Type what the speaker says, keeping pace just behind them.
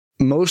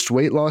Most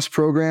weight loss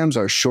programs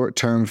are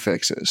short-term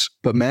fixes,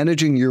 but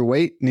managing your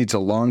weight needs a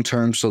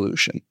long-term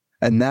solution.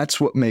 And that's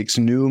what makes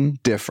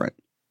Noom different.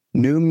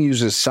 Noom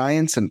uses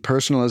science and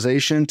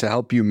personalization to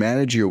help you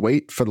manage your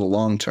weight for the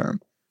long term.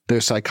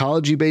 Their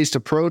psychology-based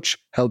approach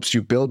helps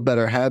you build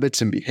better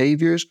habits and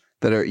behaviors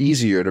that are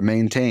easier to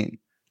maintain.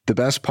 The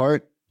best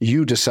part?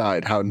 You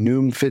decide how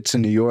Noom fits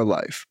into your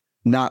life,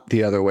 not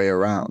the other way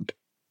around.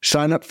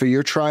 Sign up for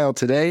your trial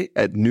today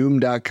at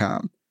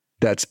Noom.com.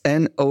 That's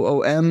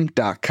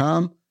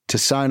Noom.com to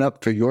sign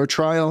up for your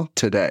trial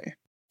today.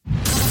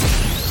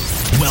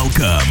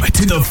 Welcome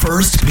to the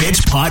First Pitch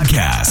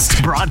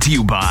Podcast, brought to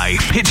you by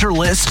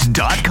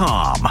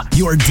PitcherList.com,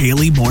 your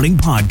daily morning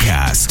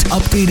podcast,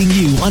 updating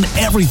you on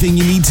everything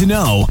you need to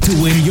know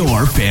to win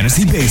your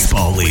fantasy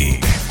baseball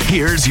league.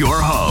 Here's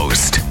your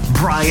host,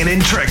 Brian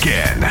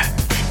Entrekin.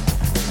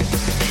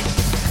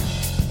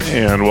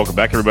 And welcome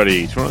back,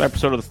 everybody, to another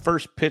episode of the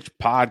First Pitch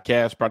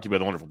Podcast, brought to you by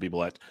the wonderful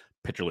people at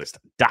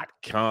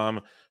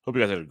PitcherList.com. Hope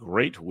you guys had a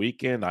great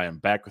weekend. I am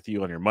back with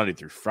you on your Monday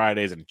through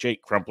Fridays, and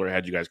Jake Crumpler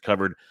had you guys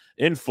covered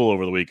in full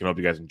over the weekend. Hope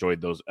you guys enjoyed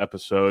those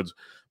episodes.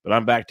 But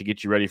I'm back to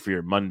get you ready for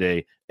your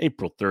Monday,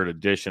 April 3rd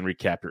edition.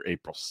 Recap your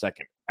April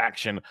 2nd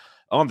action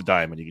on the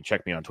diamond. You can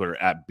check me on Twitter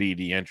at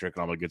BDentric, and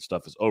all my good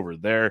stuff is over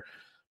there.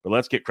 But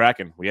let's get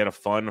cracking. We had a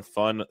fun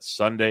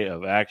Sunday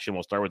of action.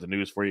 We'll start with the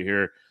news for you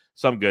here.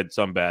 Some good,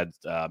 some bad.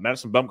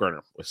 Madison Bumgarner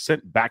was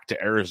sent back to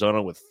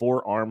Arizona with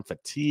forearm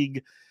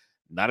fatigue.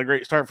 Not a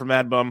great start for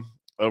Mad Bum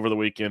over the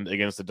weekend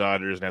against the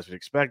Dodgers, and as we'd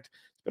expect,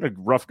 it's been a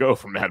rough go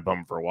for Mad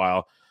Bum for a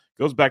while.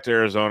 Goes back to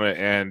Arizona,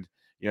 and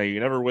you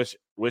never wish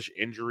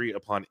injury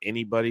upon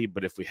anybody,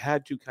 but if we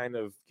had to kind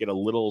of get a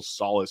little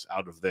solace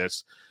out of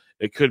this,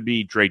 it could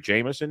be Drey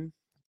Jameson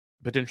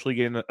potentially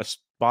getting a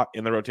spot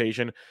in the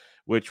rotation,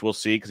 which we'll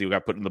see because he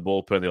got put in the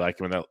bullpen. They like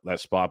him in that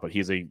spot, but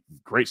he's a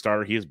great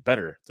starter. He is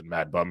better than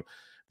Mad Bum.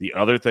 The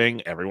other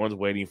thing everyone's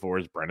waiting for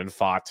is Brendan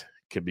Pfaadt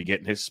could be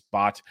getting his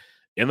spot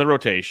in the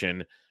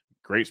rotation.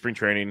 Great spring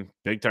training,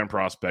 big-time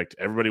prospect.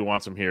 Everybody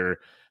wants him here.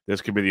 This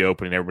could be the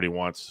opening everybody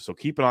wants. So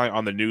keep an eye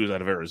on the news out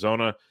of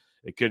Arizona.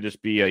 It could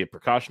just be a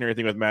precautionary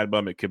thing with Mad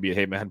Bum. It could be,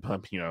 hey, Mad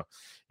Bum, you're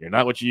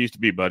not what you used to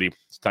be, buddy.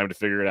 It's time to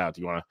figure it out.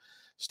 Do you want to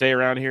stay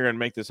around here and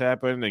make this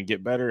happen and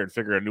get better and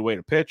figure a new way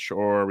to pitch,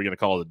 or are we going to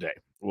call it a day?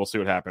 We'll see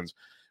what happens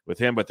with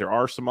him, but there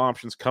are some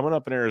options coming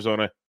up in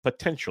Arizona,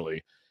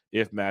 potentially,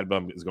 if Mad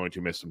Bum is going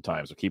to miss some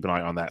time. So keep an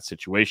eye on that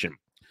situation.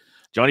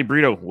 Johnny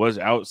Brito was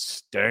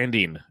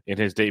outstanding in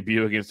his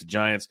debut against the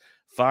Giants.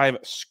 5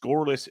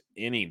 scoreless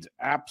innings.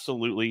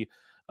 Absolutely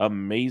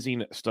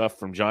amazing stuff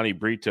from Johnny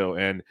Brito.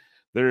 And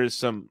there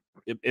is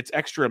it's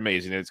extra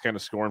amazing. It's kind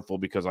of scornful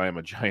because I am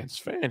a Giants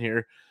fan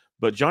here.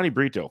 But Johnny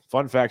Brito,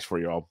 fun facts for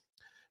you all.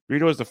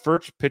 Brito is the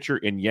first pitcher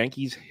in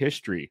Yankees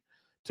history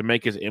to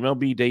make his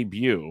MLB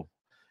debut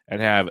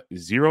and have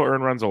 0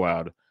 earned runs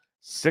allowed,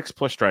 6+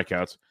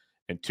 strikeouts,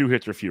 and 2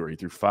 hits or fewer. He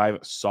threw 5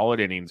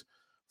 solid innings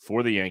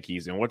for the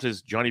Yankees. And what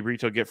does Johnny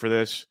Brito get for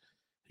this?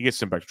 He gets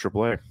sent back to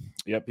AAA.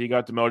 Yep, he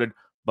got demoted.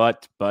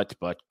 But.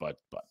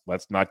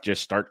 Let's not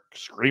just start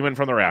screaming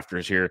from the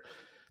rafters here.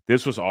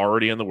 This was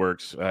already in the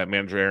works.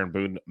 Manager Aaron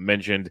Boone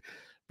mentioned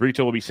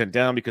Brito will be sent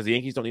down because the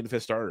Yankees don't need the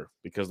 5th starter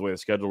because the way the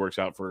schedule works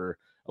out for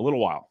a little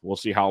while. We'll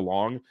see how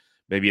long.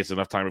 Maybe it's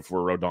enough time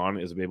before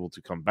Rodon is able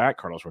to come back.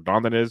 Carlos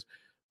Rodon, that is.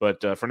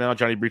 But for now,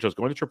 Johnny Brito is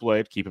going to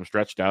AAA to keep him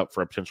stretched out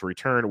for a potential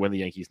return when the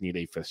Yankees need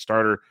a 5th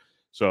starter.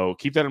 So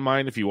keep that in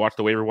mind if you watch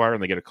the waiver wire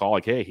and they get a call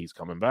like, hey, he's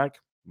coming back.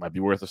 Might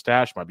be worth a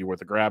stash, might be worth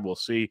a grab. We'll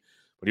see.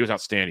 But he was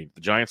outstanding. The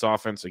Giants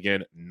offense,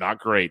 again, not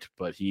great,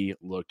 but he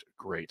looked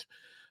great.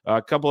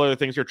 A couple other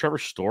things here. Trevor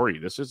Story.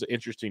 This is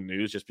interesting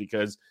news just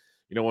because,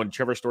 when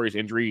Trevor Story's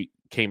injury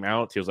came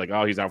out, he was like,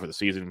 oh, he's out for the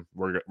season.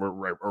 We're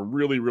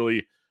really,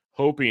 really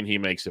hoping he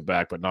makes it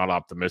back, but not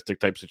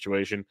optimistic type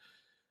situation.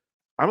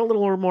 I'm a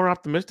little more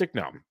optimistic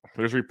now.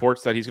 There's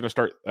reports that he's going to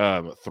start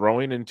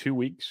throwing in 2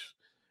 weeks.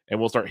 And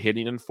we'll start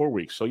hitting in 4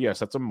 weeks. So, yes,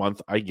 that's a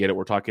month. I get it.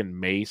 We're talking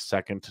May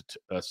 2nd,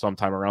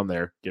 sometime around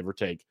there, give or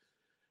take.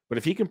 But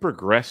if he can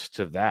progress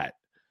to that,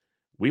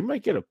 we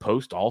might get a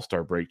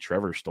post-All-Star break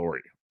Trevor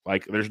Story.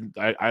 Like,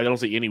 I don't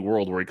see any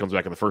world where he comes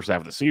back in the first half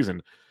of the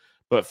season.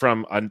 But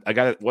from a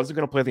guy that wasn't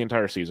going to play the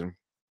entire season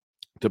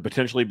to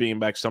potentially being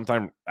back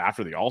sometime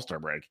after the All-Star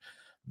break,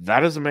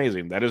 that is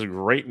amazing. That is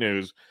great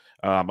news.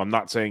 I'm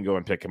not saying go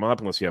and pick him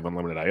up unless you have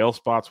unlimited IL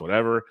spots,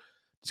 whatever.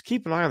 Just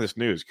keep an eye on this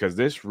news because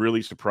this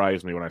really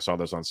surprised me when I saw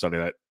this on Sunday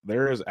that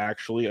there is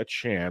actually a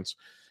chance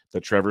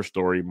that Trevor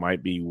Story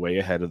might be way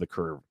ahead of the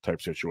curve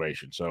type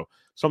situation. So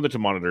something to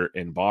monitor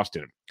in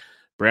Boston.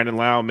 Brandon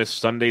Lau missed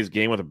Sunday's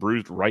game with a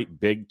bruised right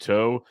big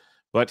toe,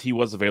 but he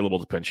was available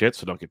to pinch hit,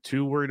 so don't get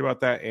too worried about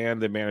that. And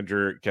the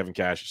manager, Kevin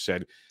Cash,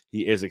 said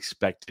he is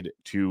expected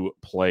to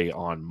play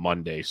on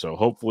Monday. So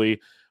hopefully,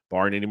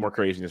 barring any more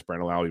craziness,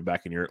 Brandon Lau will be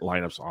back in your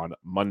lineups on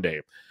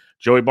Monday.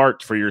 Joey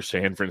Bart for your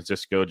San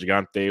Francisco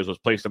Gigantes was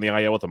placed on the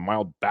IL with a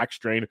mild back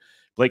strain.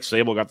 Blake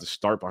Sable got the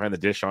start behind the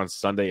dish on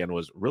Sunday and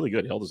was really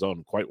good. Held his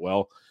own quite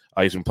well.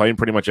 He's been playing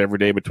pretty much every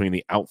day between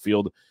the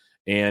outfield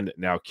and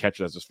now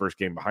catcher. That's his first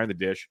game behind the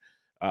dish.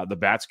 The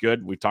bat's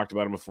good. We've talked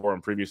about him before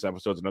on previous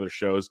episodes and other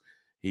shows.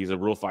 He's a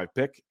Rule 5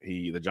 pick.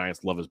 The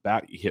Giants love his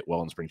bat. He hit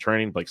well in spring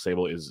training. Blake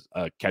Sabol is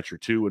a catcher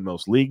 2 in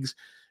most leagues.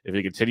 If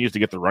he continues to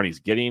get the run he's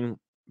getting,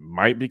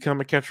 might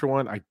become a catcher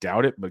 1. I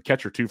doubt it, but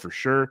catcher 2 for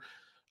sure.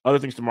 Other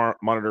things to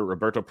monitor,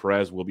 Roberto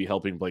Perez will be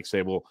helping Blake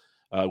Sabol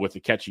with the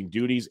catching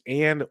duties.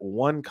 And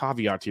one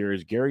caveat here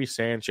is Gary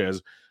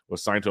Sanchez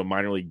was signed to a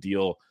minor league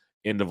deal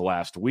end of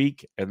last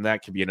week, and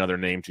that could be another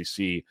name to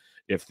see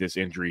if this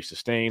injury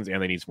sustains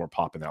and they need some more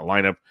pop in that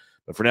lineup.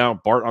 But for now,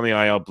 Bart on the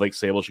IL, Blake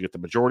Sabol should get the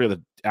majority of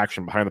the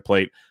action behind the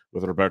plate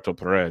with Roberto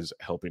Perez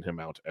helping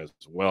him out as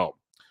well.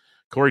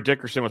 Corey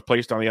Dickerson was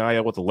placed on the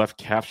IL with a left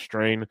calf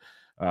strain.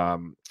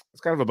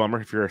 It's kind of a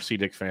bummer if you're a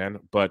C-Dick fan,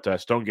 but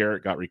Stone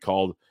Garrett got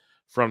recalled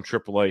from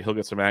AAA. He'll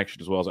get some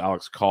action as well as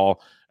Alex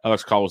Call.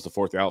 Alex Call was the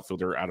 4th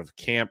outfielder out of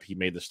camp. He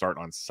made the start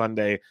on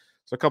Sunday.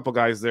 So a couple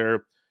guys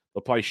there.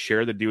 They'll probably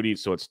share the duty,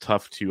 so it's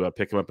tough to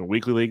pick him up in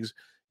weekly leagues.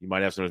 You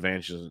might have some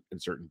advantages in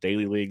certain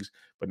daily leagues,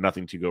 but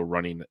nothing to go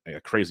running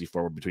crazy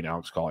forward between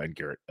Alex Call and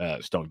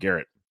Stone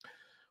Garrett.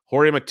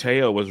 Jorge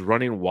Mateo was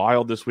running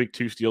wild this week,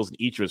 2 steals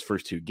in each of his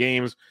first 2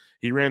 games.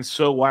 He ran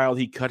so wild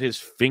he cut his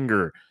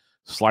finger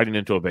sliding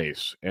into a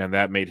base, and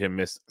that made him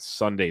miss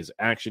Sunday's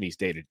action. He's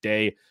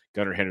day-to-day.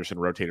 Gunnar Henderson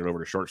rotated over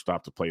to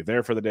shortstop to play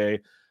there for the day,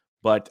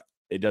 but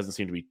it doesn't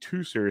seem to be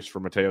too serious for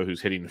Mateo,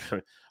 who's hitting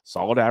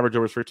solid average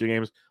over his first 2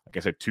 games. Like I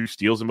said, 2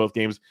 steals in both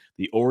games.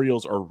 The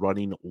Orioles are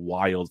running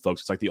wild,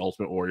 folks. It's like the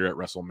Ultimate Warrior at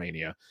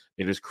WrestleMania.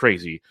 It is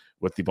crazy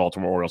with the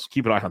Baltimore Orioles.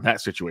 Keep an eye on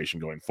that situation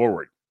going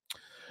forward.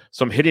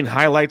 Some hitting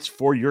highlights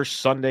for your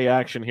Sunday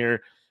action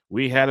here.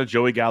 We had a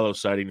Joey Gallo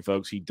sighting,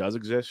 folks. He does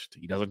exist.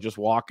 He doesn't just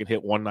walk and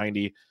hit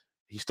 190.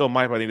 He still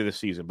might by the end of the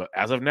season, but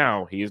as of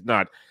now, he is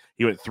not.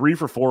 He went 3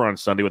 for 4 on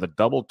Sunday with a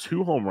double,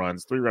 2 home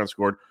runs, 3 runs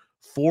scored,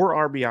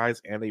 4 RBIs,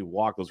 and a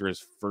walk. Those were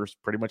his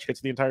first pretty much hits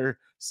of the entire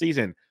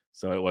season.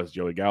 So it was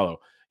Joey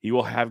Gallo. He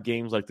will have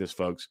games like this,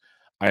 folks.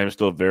 I am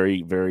still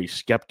very, very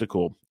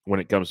skeptical when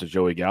it comes to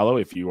Joey Gallo.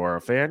 If you are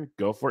a fan,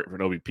 go for it. For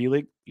an OBP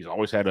league, he's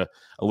always had a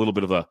little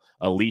bit of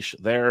a leash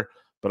there,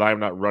 but I'm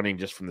not running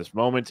just from this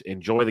moment.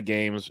 Enjoy the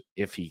games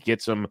if he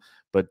gets them,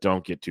 but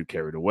don't get too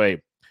carried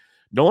away.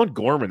 Nolan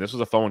Gorman, this was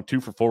a fun one, 2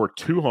 for 4,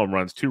 2 home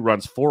runs, 2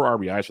 runs, 4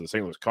 RBIs for the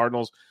St. Louis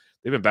Cardinals.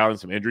 They've been battling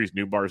some injuries.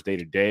 Newbar's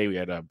day-to-day. We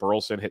had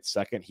Burleson hit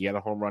second. He had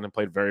a home run and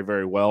played very,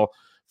 very well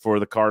for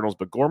the Cardinals.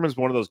 But Gorman's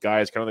one of those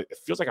guys, kind of it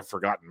feels like a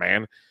forgotten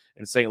man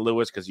in St.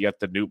 Louis because you have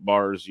the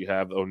Newbars, you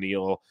have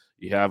O'Neill,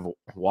 you have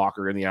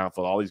Walker in the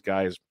outfield, all these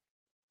guys.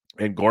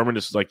 And Gorman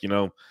is like,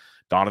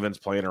 Donovan's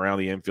playing around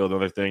the infield,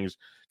 other things.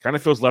 Kind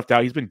of feels left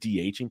out. He's been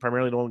DHing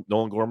primarily.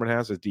 Nolan Gorman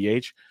has as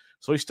DH.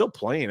 So he's still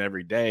playing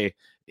every day.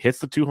 Hits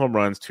the 2 home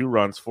runs, 2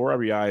 runs, 4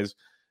 RBIs.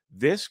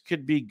 This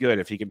could be good.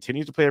 If he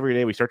continues to play every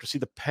day, we start to see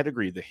the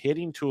pedigree. The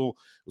hitting tool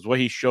was what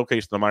he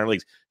showcased in the minor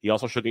leagues. He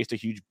also showcased a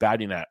huge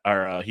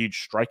a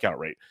huge strikeout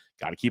rate.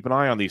 Got to keep an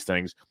eye on these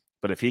things.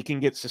 But if he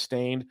can get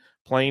sustained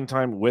playing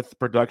time with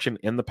production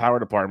in the power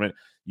department,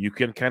 you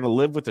can kind of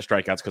live with the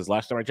strikeouts. Because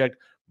last time I checked,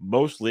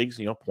 most leagues,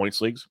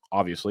 points leagues,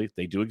 obviously,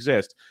 they do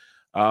exist.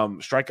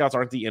 Strikeouts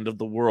aren't the end of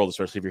the world,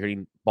 especially if you're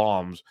hitting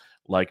bombs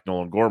like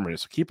Nolan Gorman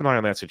is. So keep an eye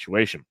on that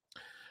situation.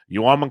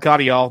 Yoan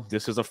Moncada, y'all.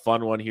 This is a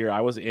fun one here. I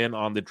was in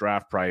on the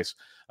draft price.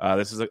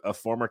 This is a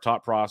former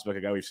top prospect,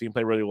 a guy we've seen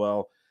play really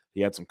well.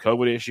 He had some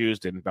COVID issues,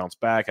 didn't bounce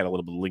back, had a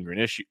little bit of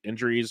lingering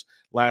injuries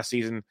last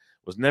season.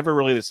 Was never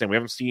really the same. We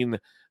haven't seen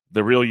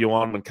the real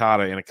Yoan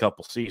Moncada in a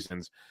couple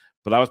seasons,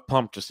 but I was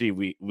pumped to see.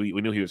 We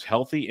knew he was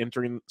healthy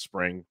entering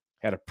spring,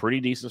 had a pretty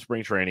decent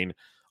spring training.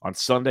 On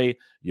Sunday,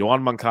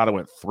 Yoan Moncada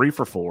went 3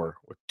 for 4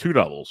 with 2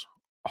 doubles,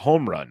 a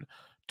home run,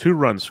 2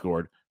 runs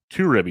scored,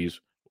 2 ribbies,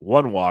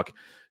 1 walk.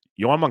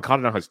 Yoan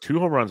Moncada now has 2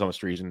 home runs on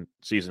the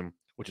season,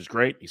 which is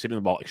great. He's hitting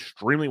the ball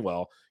extremely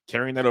well,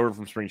 carrying that over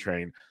from spring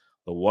training.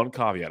 The one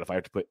caveat, if I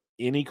have to put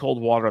any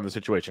cold water on the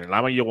situation, and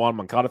I'm a Yoan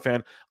Moncada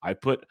fan, I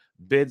put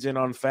bids in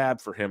on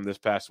Fab for him this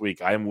past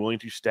week. I am willing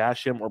to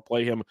stash him or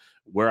play him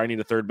where I need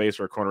a third base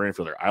or a corner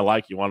infielder. I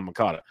like Yoan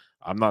Moncada.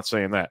 I'm not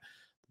saying that.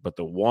 But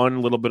the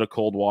one little bit of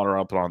cold water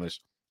I'll put on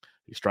this,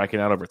 he's striking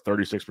out over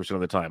 36% of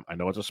the time. I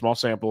know it's a small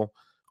sample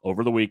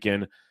over the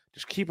weekend.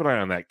 Just keep an eye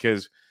on that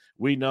because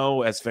we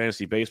know as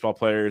fantasy baseball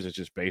players, it's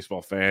just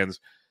baseball fans.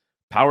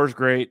 Power's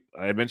great.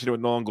 I mentioned it with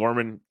Nolan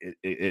Gorman.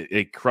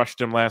 It crushed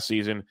him last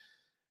season.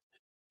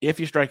 If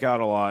you strike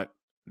out a lot,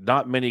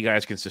 not many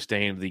guys can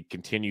sustain the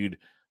continued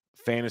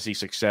fantasy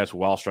success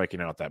while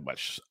striking out that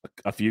much.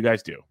 A few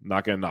guys do.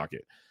 Not going to knock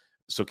it.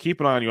 So keep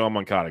an eye on Yoan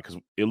Moncada because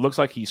it looks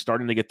like he's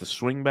starting to get the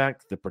swing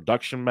back, the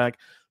production back.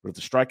 But if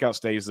the strikeout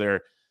stays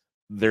there,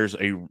 there's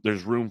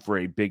room for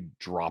a big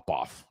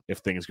drop-off if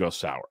things go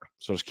sour.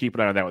 So just keep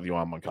an eye on that with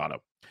Yoan Moncada.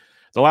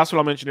 The last one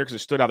I'll mention here because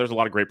it stood out. There's a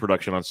lot of great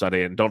production on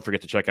Sunday, and don't forget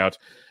to check out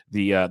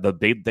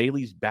the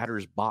Dailies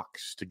Batters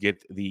Box to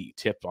get the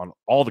tip on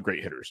all the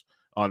great hitters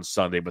on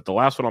Sunday. But the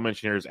last one I'll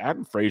mention here is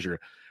Adam Frazier.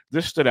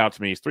 This stood out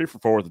to me. He's 3 for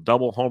 4 with a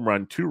double, home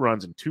run, 2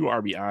 runs, and 2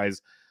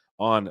 RBIs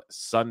on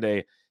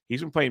Sunday. He's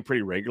been playing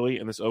pretty regularly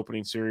in this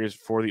opening series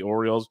for the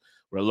Orioles,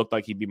 where it looked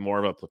like he'd be more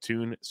of a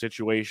platoon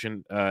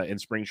situation in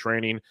spring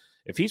training.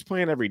 If he's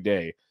playing every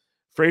day,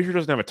 Frazier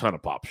doesn't have a ton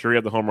of pop. Sure, he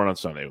had the home run on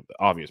Sunday,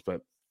 obvious,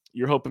 but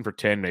you're hoping for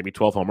 10, maybe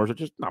 12 homers,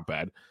 which is not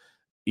bad.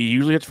 He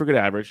usually hits for good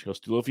average. He'll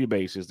steal a few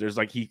bases. There's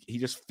like he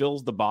just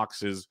fills the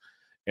boxes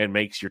and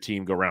makes your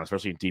team go around,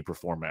 especially in deeper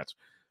formats.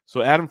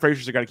 So Adam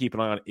Frazier's got to keep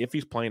an eye on if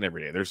he's playing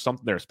every day. There's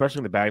something there, especially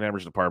in the batting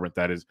average department,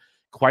 that is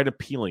quite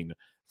appealing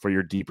for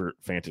your deeper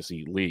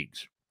fantasy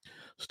leagues.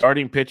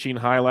 Starting pitching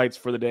highlights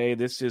for the day.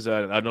 This is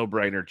a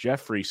no-brainer.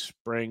 Jeffrey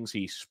Springs,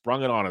 he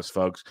sprung it on us,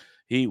 folks.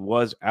 He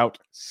was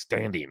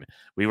outstanding.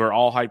 We were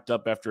all hyped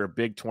up after a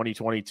big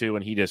 2022,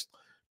 and he just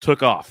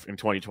took off in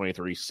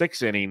 2023.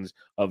 6 innings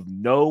of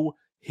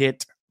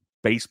no-hit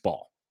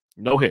baseball.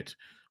 No hit.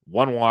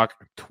 1 walk,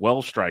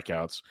 12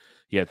 strikeouts.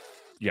 He had,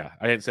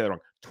 I didn't say that wrong.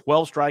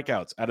 12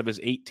 strikeouts out of his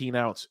 18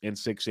 outs in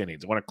 6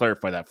 innings. I want to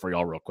clarify that for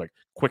y'all real quick.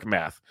 Quick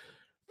math.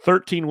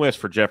 13 whiffs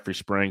for Jeffrey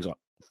Springs,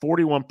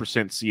 41%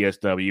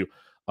 CSW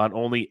on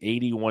only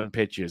 81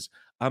 pitches.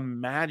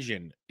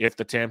 Imagine if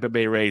the Tampa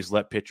Bay Rays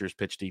let pitchers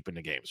pitch deep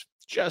into games.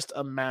 Just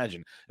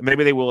imagine. And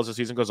maybe they will as the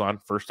season goes on.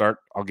 First start,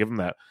 I'll give them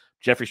that.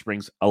 Jeffrey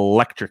Springs,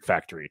 electric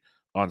factory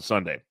on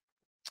Sunday.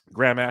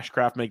 Graham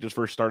Ashcraft made his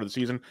first start of the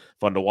season.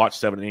 Fun to watch.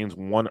 7 innings,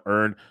 1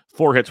 earned,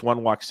 4 hits,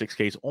 1 walk, 6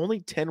 Ks.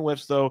 Only 10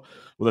 whiffs, though,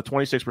 with a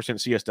 26%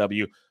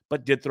 CSW,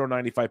 but did throw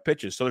 95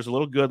 pitches. So there's a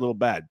little good, a little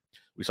bad.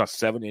 We saw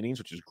 7 innings,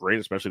 which is great,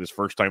 especially this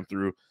first time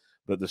through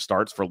the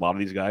starts for a lot of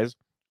these guys.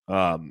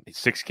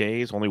 6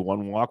 Ks, only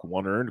 1 walk,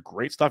 1 earned.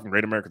 Great stuff in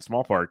Great American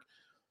Small Park.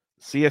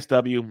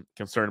 CSW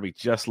concerned me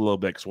just a little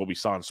bit because what we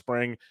saw in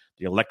spring,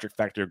 the electric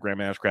factor of Graham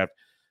Ashcraft,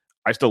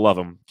 I still love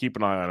him. Keep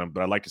an eye on him,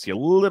 but I'd like to see a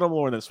little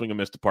more in that swing and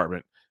miss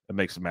department that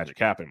makes the magic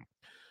happen.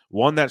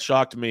 One that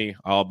shocked me,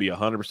 I'll be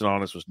 100%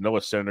 honest, was Noah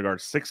Syndergaard.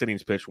 6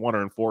 innings pitched, 1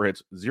 earned, 4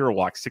 hits, 0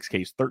 walks, 6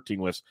 Ks, 13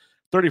 whiffs,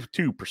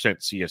 32%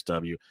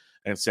 CSW,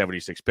 and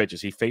 76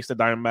 pitches. He faced the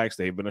Diamondbacks.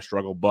 They've been a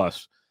struggle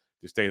bus,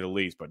 to say the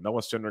least. But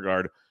Noah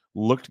Syndergaard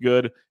looked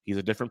good. He's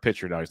a different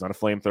pitcher now. He's not a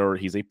flamethrower.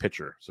 He's a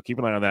pitcher. So keep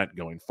an eye on that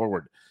going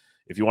forward.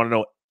 If you want to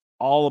know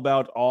all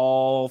about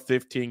all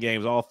 15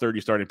 games, all 30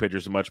 starting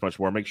pitchers, and much, much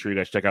more, make sure you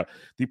guys check out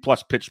the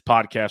Plus Pitch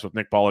podcast with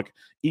Nick Pollock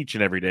each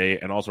and every day,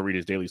 and also read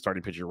his daily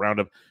starting pitcher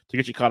roundup to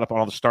get you caught up on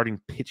all the starting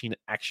pitching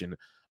action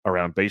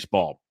around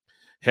baseball.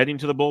 Heading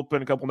to the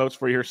bullpen, a couple notes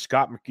for you here.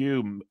 Scott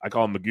McGough, I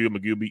call him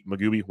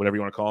Magooby, whatever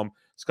you want to call him.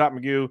 Scott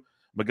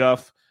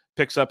McGough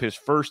picks up his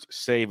first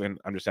save, and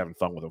I'm just having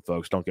fun with him,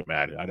 folks. Don't get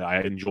mad.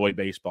 I enjoy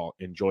baseball.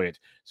 Enjoy it.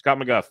 Scott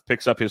McGough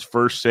picks up his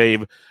first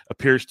save.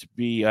 Appears to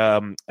be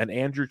an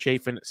Andrew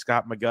Chafin,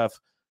 Scott McGough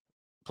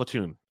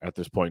platoon at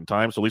this point in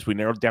time. So at least we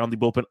narrowed down the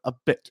bullpen a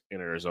bit in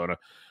Arizona.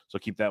 So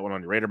keep that one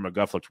on your radar.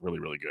 McGough looked really,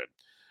 really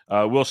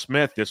good. Will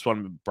Smith, this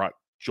one brought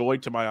joy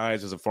to my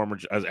eyes as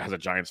a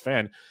Giants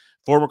fan.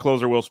 Former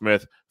closer Will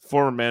Smith,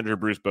 former manager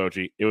Bruce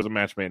Bochy. It was a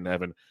match made in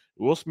heaven.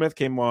 Will Smith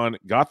came on,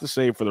 got the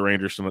save for the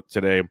Rangers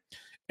today.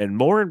 And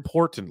more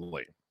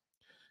importantly,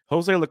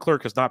 Jose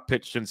Leclerc has not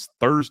pitched since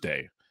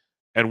Thursday,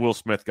 and Will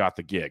Smith got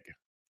the gig.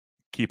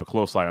 Keep a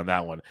close eye on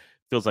that one.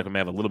 Feels like we may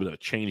have a little bit of a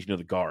change of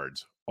the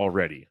guards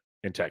already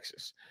in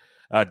Texas.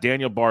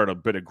 Daniel Bard, a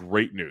bit of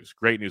great news.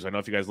 Great news. I know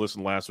if you guys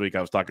listened last week,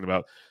 I was talking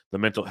about the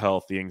mental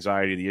health, the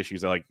anxiety, the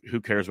issues.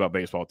 Who cares about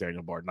baseball with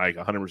Daniel Bard? And I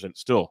 100%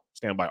 still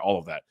stand by all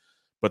of that.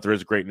 But there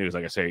is great news.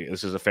 Like I say,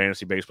 this is a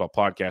fantasy baseball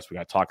podcast. We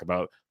got to talk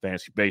about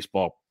fantasy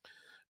baseball.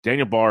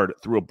 Daniel Bard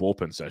threw a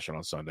bullpen session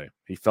on Sunday.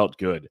 He felt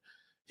good.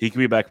 He could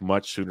be back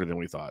much sooner than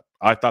we thought.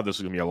 I thought this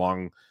was going to be a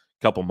long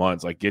couple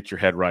months. Like, get your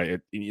head right.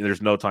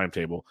 There's no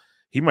timetable.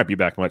 He might be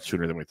back much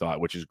sooner than we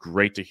thought, which is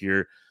great to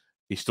hear.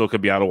 He still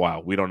could be out a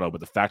while. We don't know.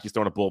 But the fact he's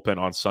throwing a bullpen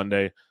on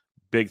Sunday,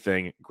 big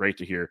thing. Great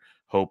to hear.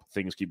 Hope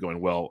things keep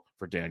going well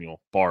for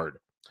Daniel Bard.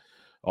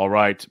 All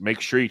right. Make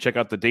sure you check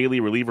out the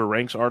daily reliever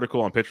ranks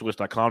article on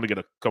PitcherList.com to get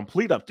a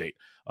complete update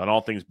on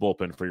all things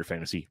bullpen for your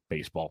fantasy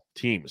baseball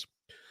teams.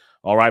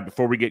 All right.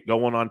 Before we get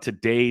going on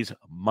today's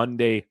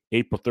Monday,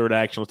 April 3rd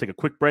action, let's take a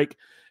quick break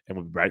and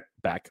we'll be right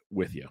back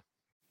with you.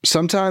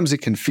 Sometimes it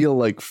can feel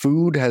like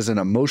food has an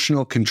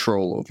emotional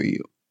control over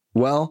you.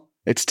 Well,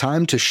 it's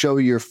time to show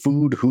your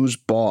food who's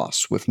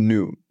boss with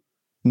Noom.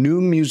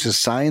 Noom uses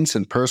science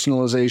and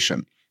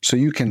personalization so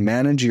you can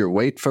manage your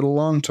weight for the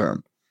long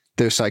term.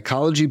 Their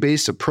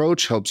psychology-based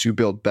approach helps you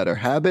build better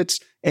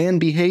habits and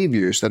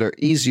behaviors that are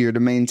easier to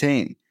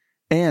maintain.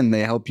 And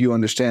they help you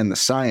understand the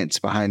science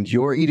behind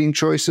your eating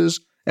choices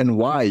and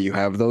why you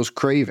have those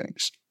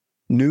cravings.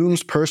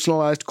 Noom's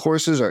personalized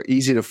courses are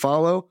easy to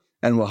follow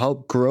and will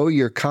help grow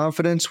your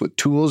confidence with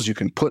tools you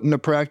can put into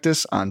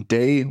practice on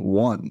day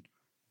one.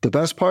 The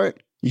best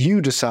part?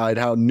 You decide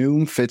how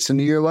Noom fits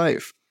into your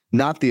life,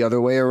 not the other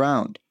way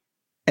around.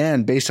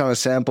 And based on a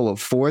sample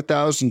of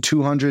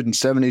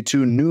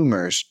 4,272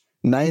 Noomers,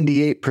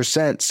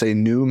 98% say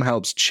Noom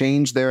helps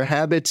change their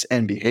habits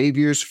and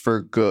behaviors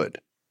for good.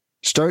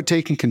 Start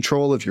taking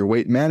control of your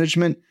weight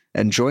management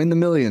and join the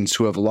millions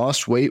who have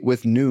lost weight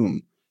with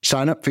Noom.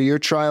 Sign up for your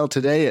trial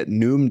today at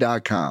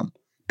Noom.com.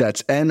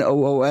 That's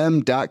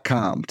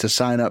Noom.com to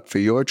sign up for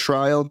your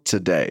trial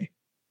today.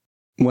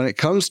 When it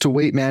comes to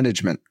weight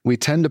management, we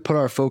tend to put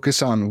our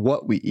focus on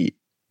what we eat.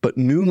 But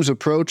Noom's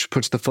approach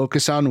puts the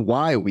focus on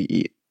why we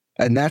eat,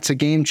 and that's a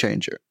game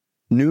changer.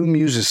 Noom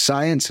uses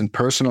science and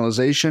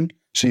personalization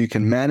so you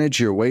can manage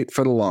your weight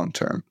for the long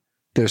term.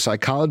 Their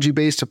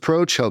psychology-based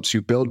approach helps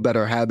you build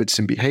better habits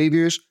and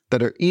behaviors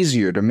that are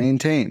easier to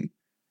maintain.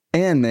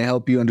 And they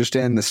help you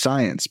understand the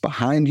science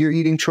behind your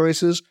eating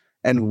choices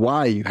and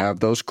why you have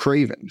those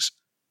cravings.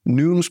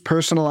 Noom's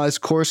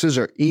personalized courses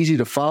are easy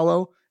to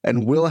follow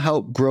and will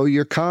help grow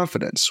your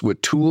confidence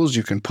with tools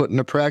you can put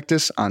into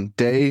practice on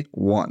day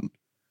one.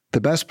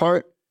 The best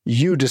part?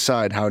 You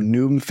decide how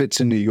Noom fits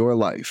into your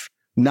life,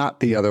 not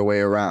the other way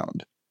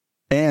around.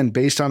 And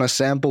based on a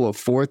sample of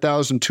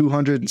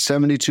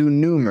 4,272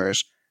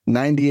 Noomers,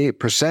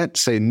 98%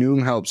 say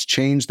Noom helps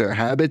change their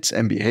habits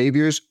and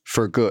behaviors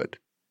for good.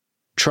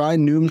 Try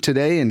Noom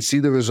today and see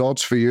the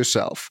results for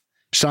yourself.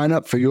 Sign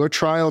up for your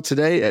trial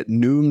today at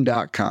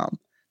Noom.com.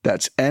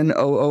 That's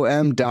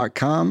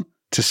Noom.com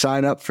to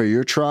sign up for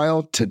your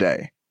trial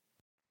today.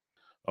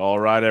 All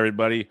right,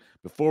 everybody.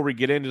 Before we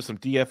get into some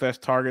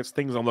DFS targets,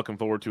 things I'm looking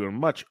forward to, and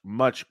much,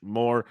 much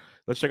more,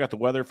 let's check out the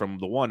weather from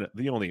the one,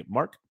 the only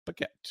Mark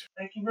Paquette.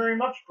 Thank you very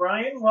much,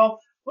 Brian. Well,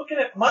 looking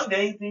at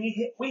Monday,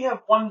 we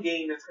have one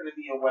game that's going to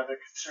be a weather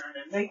concern,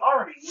 and they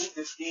already moved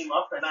this game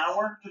up an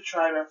hour to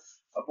try to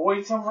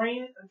avoid some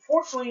rain.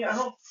 Unfortunately, I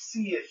don't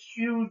see a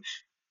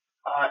huge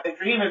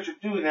advantage of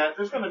doing that.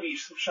 There's going to be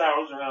some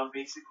showers around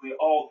basically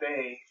all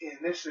day, and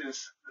this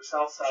is the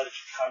south side of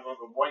Chicago,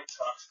 the White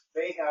Sox.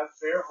 They have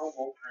their home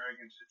opener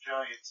against the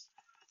Giants.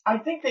 I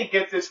think they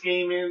get this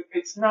game in.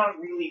 It's not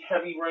really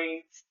heavy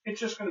rain. It's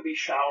just going to be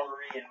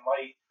showery and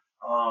light.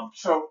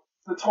 So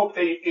let's hope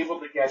they're able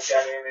to get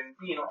that in, and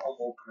being a home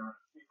opener,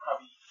 they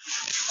probably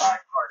try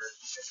harder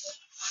to get that.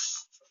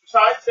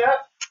 Besides that,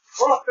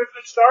 we're off to a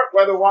good start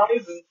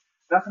weather-wise, and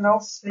nothing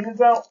else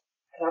stands out.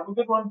 Have a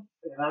good one,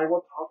 and I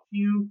will talk to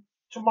you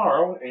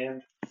tomorrow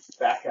and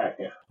back at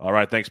you. All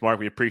right, thanks, Mark.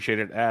 We appreciate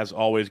it, as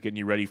always, getting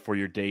you ready for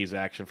your day's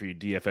action for you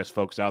DFS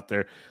folks out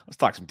there. Let's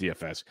talk some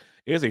DFS.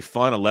 It is a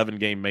fun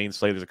 11-game main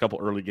slate. There's a couple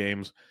early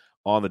games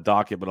on the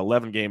docket, but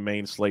 11-game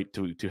main slate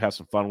to have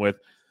some fun with.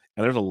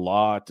 And there's a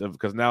lot of,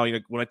 because now,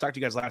 when I talked to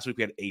you guys last week,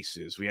 we had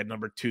aces, we had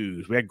number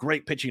twos, we had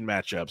great pitching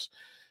matchups.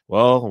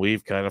 Well,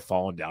 we've kind of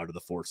fallen down to the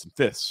fourths and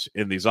fifths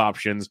in these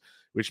options,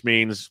 which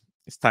means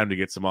it's time to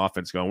get some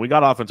offense going. We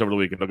got offense over the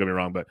weekend, don't get me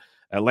wrong, but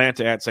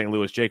Atlanta at St.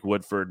 Louis, Jake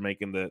Woodford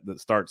making the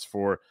starts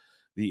for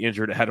the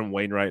injured Adam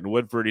Wainwright. And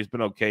Woodford, he's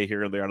been okay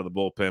here and there out of the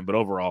bullpen, but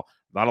overall,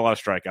 not a lot of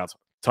strikeouts,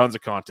 tons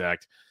of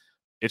contact.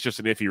 It's just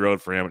an iffy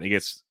road for him, and he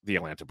gets the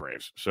Atlanta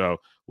Braves. So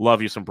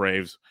love you some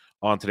Braves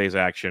on today's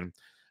action.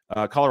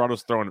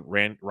 Colorado's throwing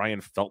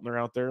Ryan Feltner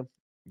out there.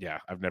 Yeah,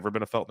 I've never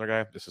been a Feltner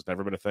guy. This has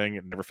never been a thing.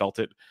 I've never felt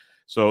it.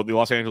 So the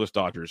Los Angeles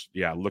Dodgers,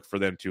 yeah, look for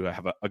them to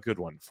have a good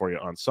one for you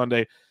on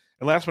Sunday.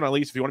 And last but not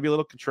least, if you want to be a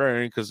little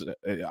contrarian, because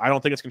I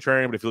don't think it's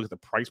contrarian, but if you look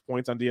at the price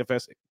points on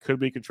DFS, it could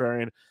be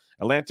contrarian.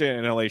 Atlanta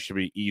and LA should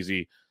be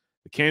easy.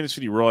 The Kansas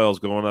City Royals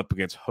going up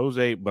against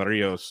Jose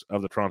Barrios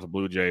of the Toronto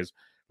Blue Jays.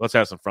 Let's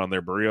have some fun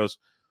there. Barrios,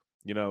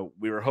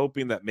 we were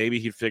hoping that maybe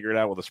he'd figure it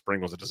out. Well, the spring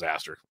was a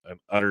disaster, an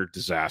utter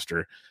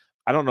disaster.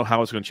 I don't know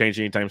how it's going to change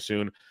anytime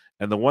soon.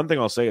 And the one thing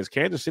I'll say is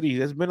Kansas City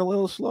has been a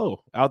little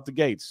slow out the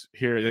gates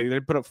here. They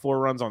put up 4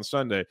 runs on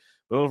Sunday.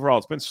 But overall,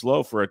 it's been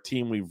slow for a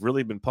team we've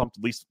really been pumped,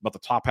 at least about the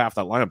top half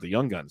of that lineup, the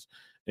young guns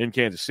in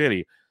Kansas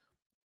City.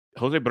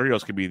 Jose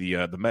Barrios could be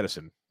the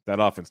medicine that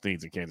offense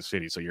needs in Kansas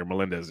City. So your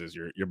Melendez's,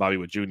 your Bobby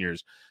Witt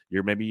Jr.'s,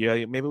 your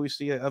maybe we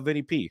see a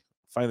Vinny P.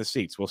 Find the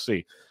seats. We'll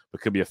see.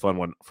 But could be a fun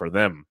one for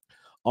them.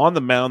 On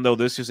the mound, though,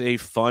 this is a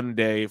fun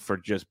day for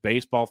just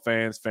baseball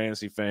fans,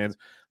 fantasy fans,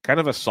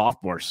 kind of a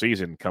sophomore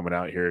season coming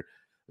out here.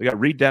 We got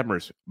Reed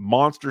Detmers,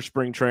 monster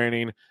spring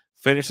training,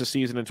 finished the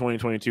season in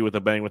 2022 with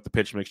a bang with the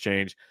pitch mix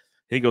change.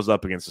 He goes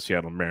up against the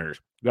Seattle Mariners.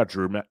 We got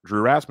Drew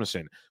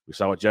Rasmussen. We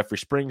saw what Jeffrey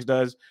Springs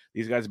does.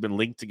 These guys have been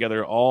linked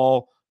together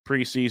all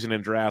preseason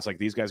and drafts. Like,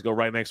 these guys go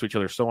right next to each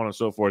other, so on and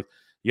so forth.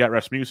 You got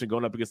Rasmussen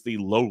going up against the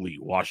lowly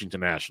Washington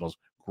Nationals.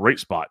 Great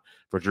spot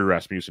for Drew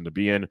Rasmussen to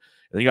be in. And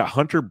then you got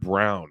Hunter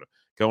Brown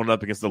going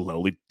up against the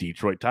lowly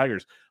Detroit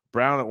Tigers.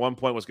 Brown at one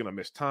point was going to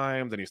miss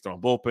time. Then he's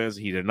throwing bullpens.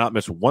 He did not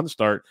miss one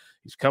start.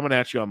 He's coming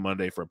at you on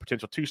Monday for a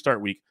potential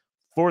 2-start week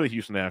for the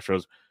Houston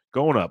Astros,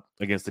 going up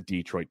against the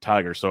Detroit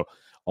Tigers. So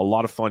a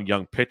lot of fun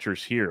young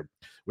pitchers here,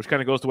 which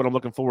kind of goes to what I'm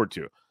looking forward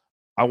to.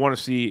 I want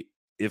to see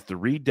if the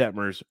Reed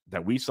Detmers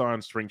that we saw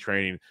in spring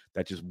training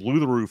that just blew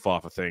the roof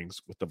off of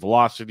things with the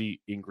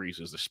velocity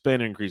increases, the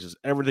spin increases,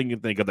 everything you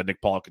think of that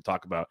Nick Paul could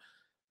talk about,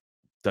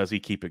 does he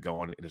keep it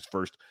going in his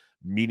first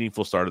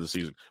meaningful start of the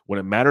season? When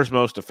it matters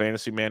most to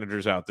fantasy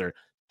managers out there,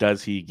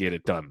 does he get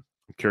it done?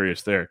 I'm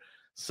curious there.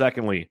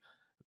 Secondly,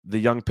 the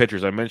young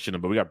pitchers, I mentioned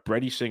them, but we got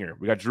Brady Singer,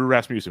 we got Drew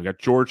Rasmussen, we got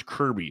George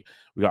Kirby,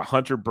 we got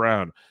Hunter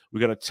Brown, we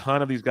got a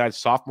ton of these guys,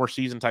 sophomore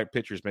season type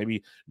pitchers,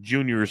 maybe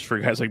juniors for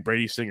guys like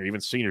Brady Singer, even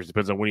seniors,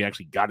 depends on when he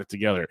actually got it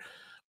together.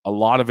 A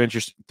lot of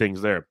interesting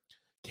things there.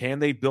 Can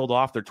they build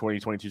off their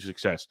 2022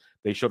 success?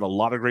 They showed a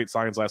lot of great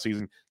signs last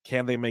season.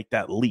 Can they make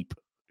that leap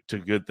to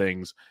good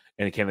things?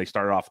 And can they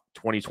start off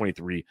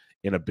 2023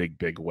 in a big,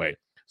 big way?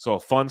 So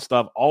fun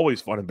stuff,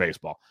 always fun in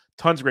baseball.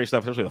 Tons of great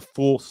stuff, especially the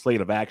full slate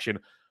of action.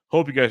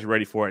 Hope you guys are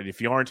ready for it. And if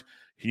you aren't,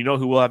 you know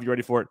who will have you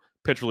ready for it?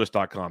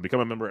 PitcherList.com.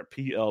 Become a member at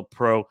PL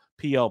Pro,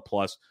 PL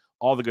Plus,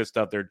 all the good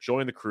stuff there.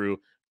 Join the crew,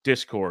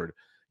 Discord.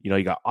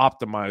 You got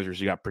optimizers,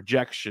 you got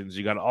projections,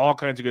 you got all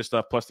kinds of good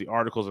stuff, plus the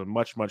articles and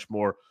much, much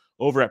more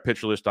over at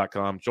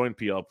PitcherList.com. Join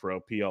PL Pro,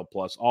 PL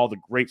Plus, all the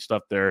great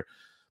stuff there.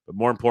 But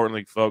more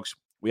importantly, folks,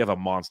 we have a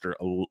monster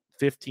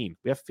 15.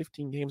 We have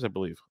 15 games, I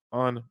believe,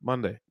 on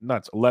Monday.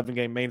 Nuts.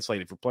 11-game main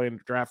slate if you're playing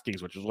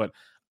DraftKings, which is what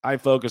I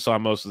focus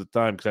on most of the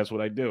time because that's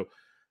what I do.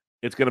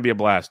 It's going to be a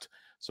blast.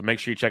 So make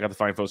sure you check out the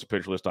fine folks at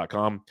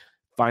PitcherList.com.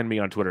 Find me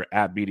on Twitter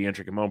at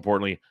BDentric. And more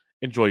importantly,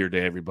 enjoy your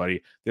day,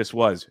 everybody. This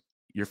was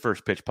your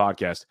First Pitch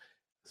Podcast.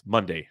 It's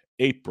Monday,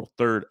 April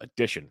 3rd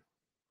edition.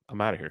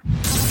 I'm out of here.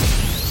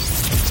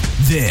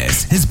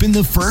 This has been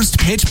the First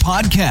Pitch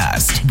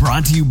Podcast,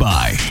 brought to you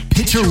by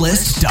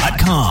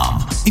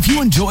PitcherList.com. If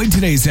you enjoyed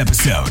today's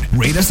episode,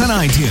 rate us on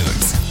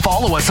iTunes,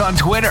 follow us on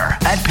Twitter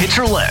at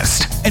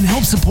PitcherList, and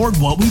help support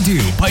what we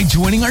do by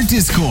joining our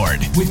Discord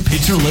with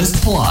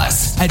PitcherList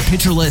Plus at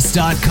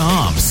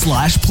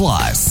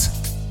PitcherList.com/plus.